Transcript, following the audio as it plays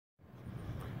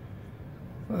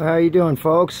How you doing,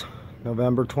 folks?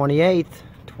 November 28th,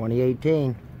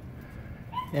 2018.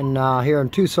 And here in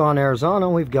Tucson, Arizona,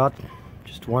 we've got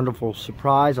just a wonderful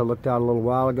surprise. I looked out a little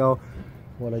while ago.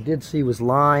 What I did see was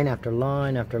line after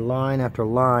line after line after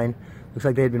line. Looks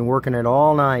like they'd been working it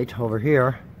all night over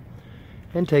here.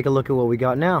 And take a look at what we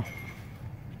got now.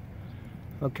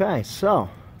 Okay, so,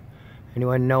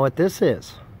 anyone know what this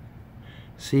is?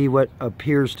 See what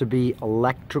appears to be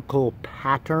electrical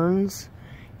patterns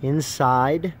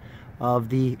inside of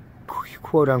the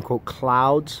quote-unquote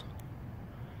clouds.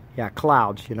 Yeah,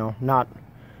 clouds, you know, not,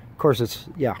 of course it's,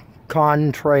 yeah,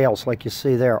 contrails like you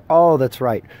see there. Oh, that's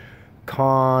right,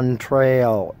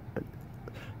 contrail.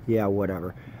 Yeah,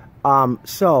 whatever.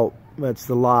 So, that's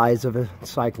the lies of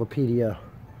Encyclopedia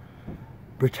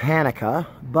Britannica.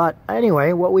 But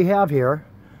anyway, what we have here,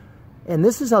 and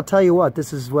this is, I'll tell you what,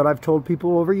 this is what I've told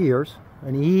people over years,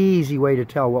 an easy way to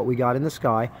tell what we got in the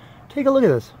sky. Take a look at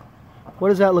this. What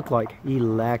does that look like?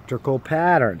 Electrical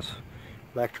patterns.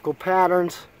 Electrical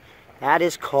patterns. That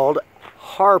is called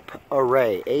HAARP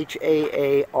array.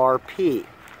 H-A-A-R-P.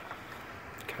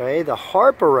 Okay, the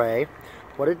HAARP array,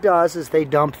 what it does is they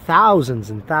dump thousands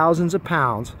and thousands of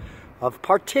pounds of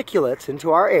particulates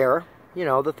into our air. You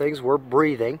know, the things we're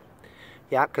breathing.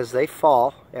 Yeah, because they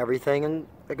fall. Everything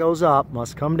that goes up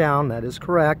must come down. That is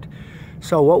correct.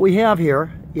 So what we have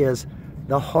here is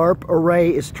the HAARP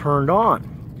array is turned on.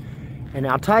 And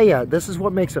I'll tell you, this is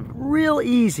what makes it real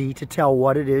easy to tell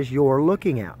what it is you're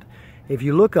looking at. If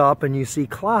you look up and you see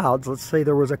clouds, let's say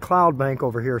there was a cloud bank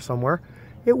over here somewhere,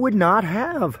 it would not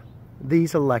have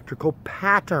these electrical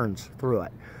patterns through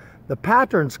it. The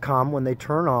patterns come when they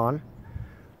turn on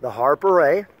the HAARP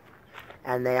array,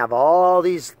 and they have all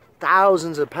these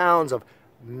thousands of pounds of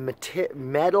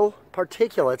metal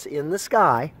particulates in the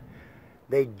sky.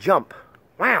 They jump,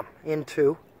 wham,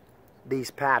 into these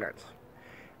patterns.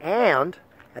 And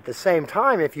at the same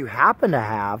time, if you happen to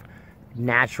have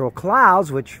natural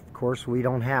clouds, which of course we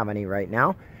don't have any right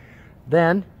now,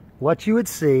 then what you would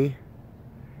see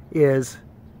is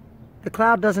the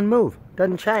cloud doesn't move,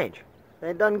 doesn't change.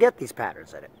 It doesn't get these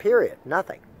patterns in it, period,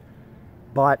 nothing.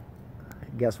 But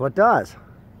guess what does?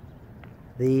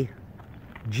 The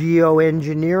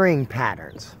geoengineering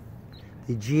patterns,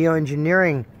 the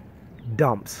geoengineering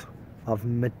dumps of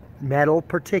metal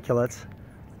particulates,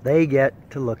 they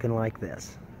get to looking like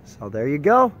this. So there you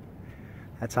go.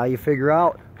 That's how you figure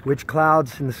out which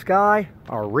clouds in the sky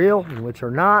are real and which are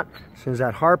not, as soon as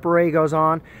that HAARP array goes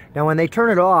on. Now when they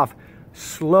turn it off,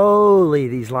 slowly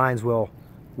these lines will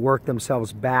work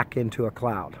themselves back into a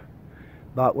cloud.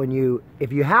 But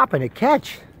if you happen to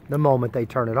catch the moment they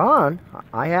turn it on,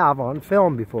 I have on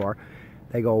film before,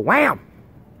 they go wham,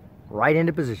 right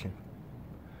into position.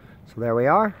 So there we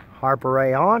are, HAARP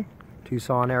array on,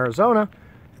 Tucson, Arizona.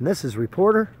 And this is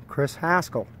reporter Chris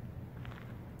Haskell.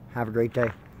 Have a great day.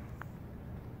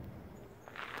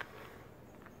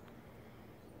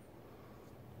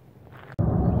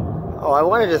 Oh, I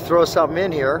wanted to throw something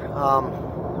in here.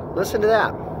 Listen to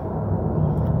that.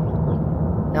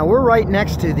 Now we're right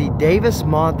next to the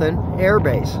Davis-Monthan Air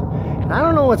Base. And I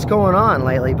don't know what's going on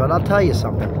lately, but I'll tell you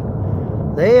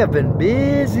something. They have been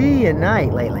busy at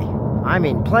night lately. I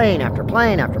mean, plane after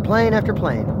plane after plane after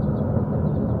plane.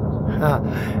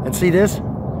 And see this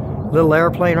little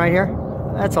airplane right here?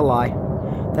 That's a lie.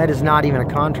 That is not even a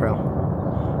contrail.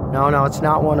 No, it's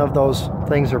not one of those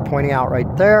things they're pointing out right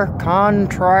there.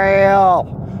 Contrail.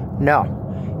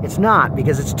 No, it's not,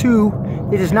 because it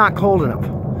is not cold enough.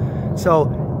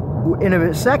 So in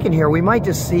a second here, we might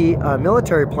just see a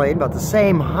military plane about the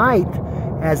same height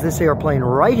as this airplane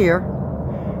right here,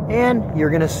 and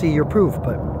you're going to see your proof.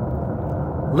 But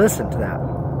listen to that.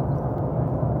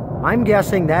 I'm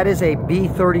guessing that is a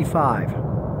B-35.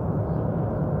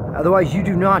 Otherwise, you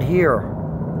do not hear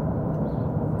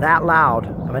that loud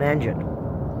of an engine.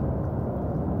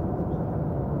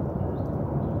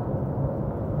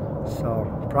 So,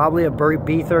 probably a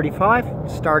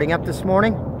B-35 starting up this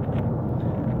morning.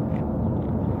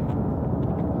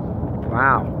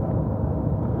 Wow.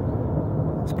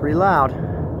 It's pretty loud.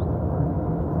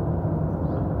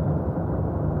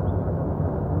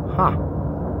 Huh.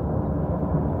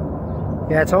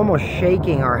 Yeah, it's almost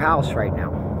shaking our house right now.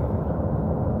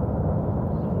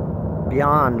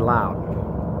 Beyond loud.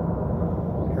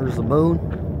 Here's the moon.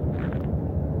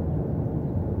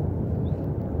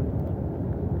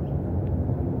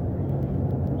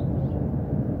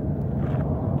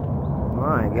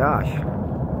 My gosh.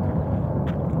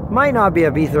 Might not be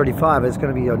a B-35, it's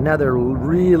going to be another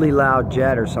really loud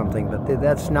jet or something, but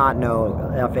that's not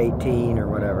no F-18 or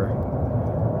whatever.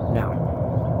 No.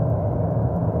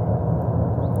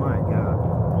 My God.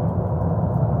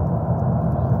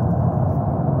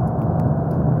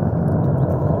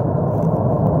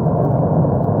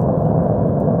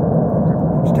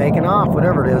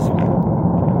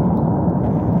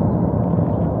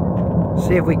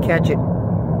 See if we catch it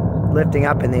lifting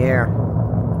up in the air.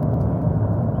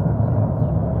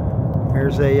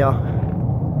 There's a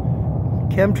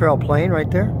chemtrail plane right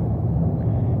there.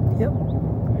 Yep.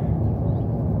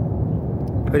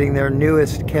 Putting their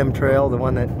newest chemtrail, the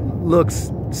one that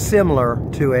looks similar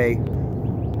to a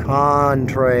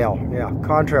contrail. Yeah,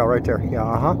 contrail right there.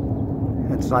 Yeah,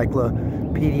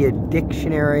 Encyclopedia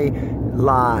Dictionary.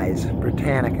 Lies.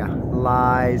 Britannica.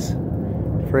 Lies.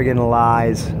 Friggin'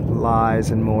 lies.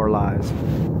 Lies and more lies.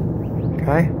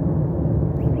 Okay?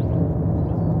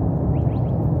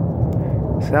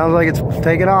 Sounds like it's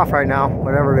taking off right now,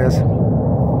 whatever it is.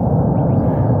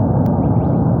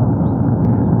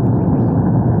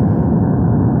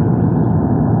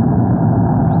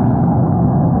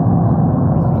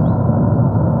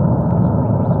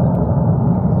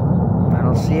 I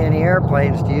don't see any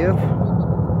airplanes, do you?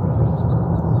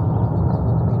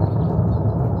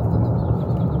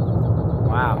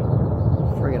 Wow,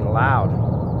 friggin' loud.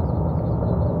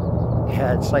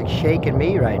 Yeah, it's like shaking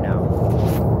me right now.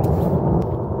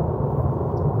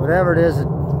 Whatever it is,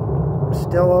 it's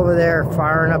still over there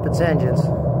firing up its engines.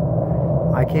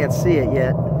 I can't see it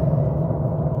yet.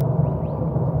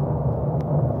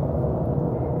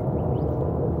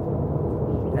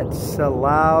 It's a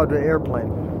loud airplane.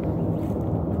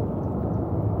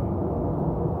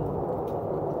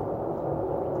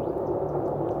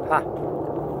 Ha.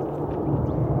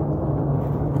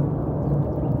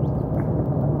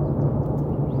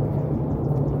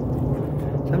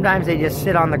 Sometimes they just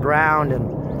sit on the ground and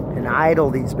idle,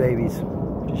 these babies.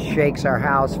 Just shakes our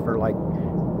house for like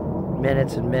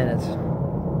minutes and minutes.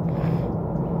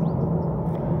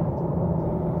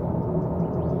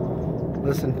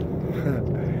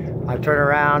 Listen, I turn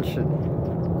around,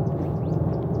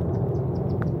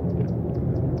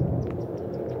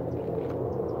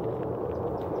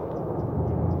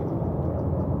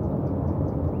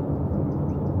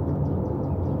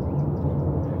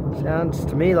 sounds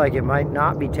to me like it might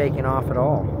not be taking off at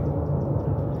all.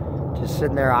 Just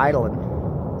sitting there idling.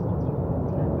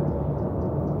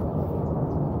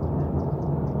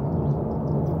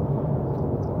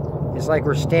 It's like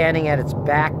we're standing at its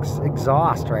back's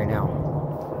exhaust right now.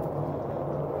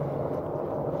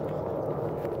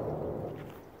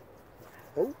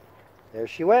 Oh, there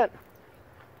she went.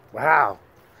 Wow.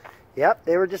 Yep,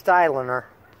 they were just idling her.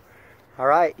 All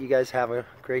right, you guys have a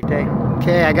great day.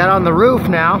 Okay, I got on the roof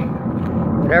now.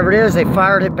 Whatever it is, they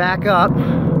fired it back up.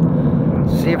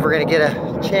 See if we're gonna get a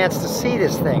chance to see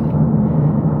this thing.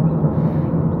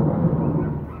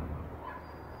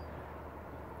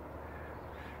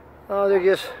 Oh, they're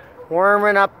just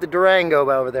warming up the Durango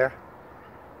over there.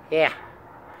 Yeah.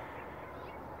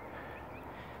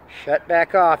 Shut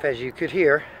back off, as you could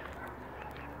hear.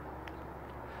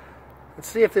 Let's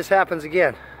see if this happens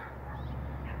again.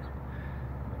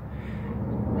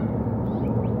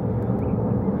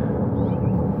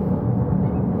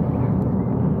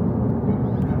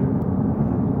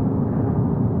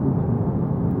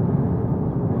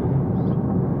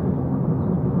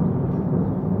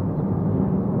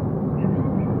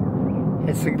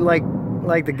 It's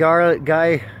like the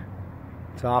guy,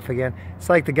 it's off again. It's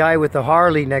like the guy with the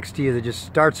Harley next to you that just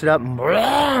starts it up and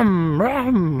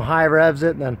high revs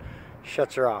it and then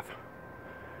shuts her off.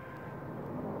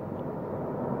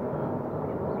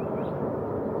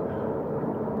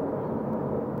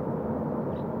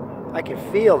 I can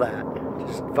feel that,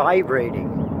 just vibrating.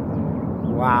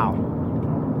 Wow.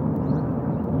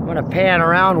 I'm gonna pan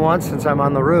around once since I'm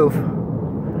on the roof.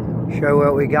 Show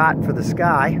what we got for the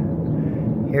sky.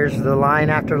 Here's the line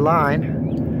after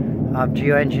line of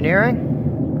geoengineering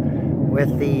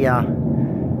with the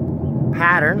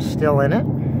patterns still in it.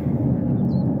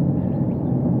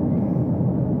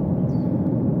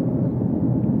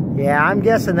 Yeah, I'm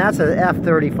guessing that's an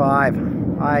F35.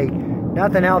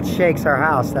 Nothing else shakes our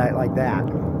house like that.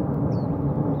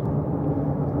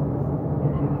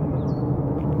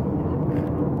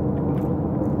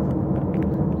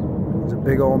 There's a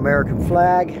big old American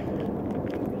flag.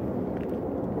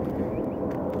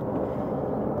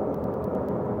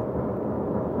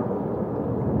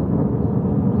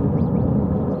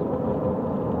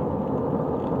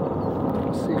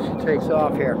 Takes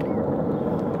off here.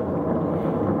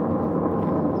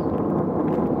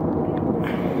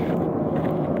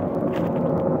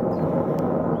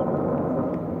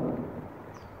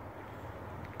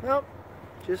 Nope,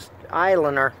 just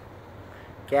idling her,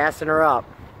 gassing her up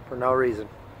for no reason.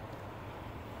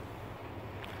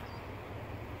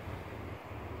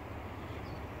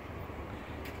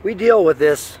 We deal with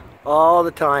this all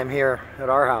the time here at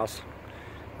our house.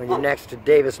 When you're next to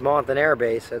Davis Monthan Air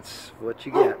Base, that's what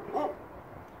you get.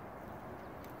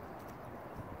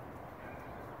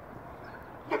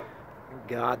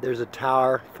 God, there's a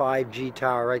tower, 5G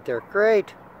tower right there.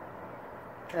 Great.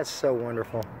 That's so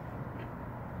wonderful.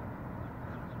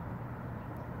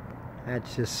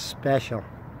 That's just special.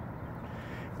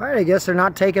 Alright, I guess they're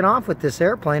not taking off with this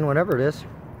airplane, whatever it is.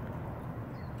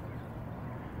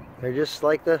 They're just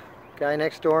like the guy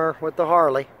next door with the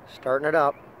Harley, starting it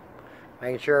up,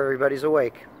 making sure everybody's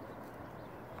awake.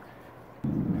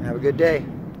 Have a good day.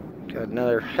 Got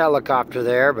another helicopter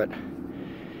there, but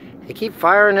they keep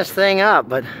firing this thing up,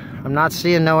 but I'm not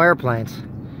seeing no airplanes.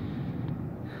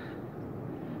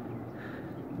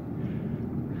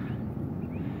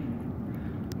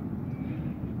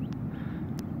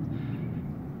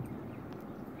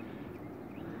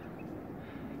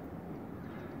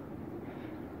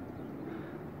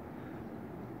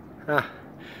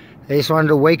 They just wanted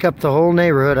to wake up the whole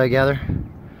neighborhood, I gather,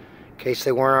 in case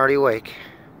they weren't already awake.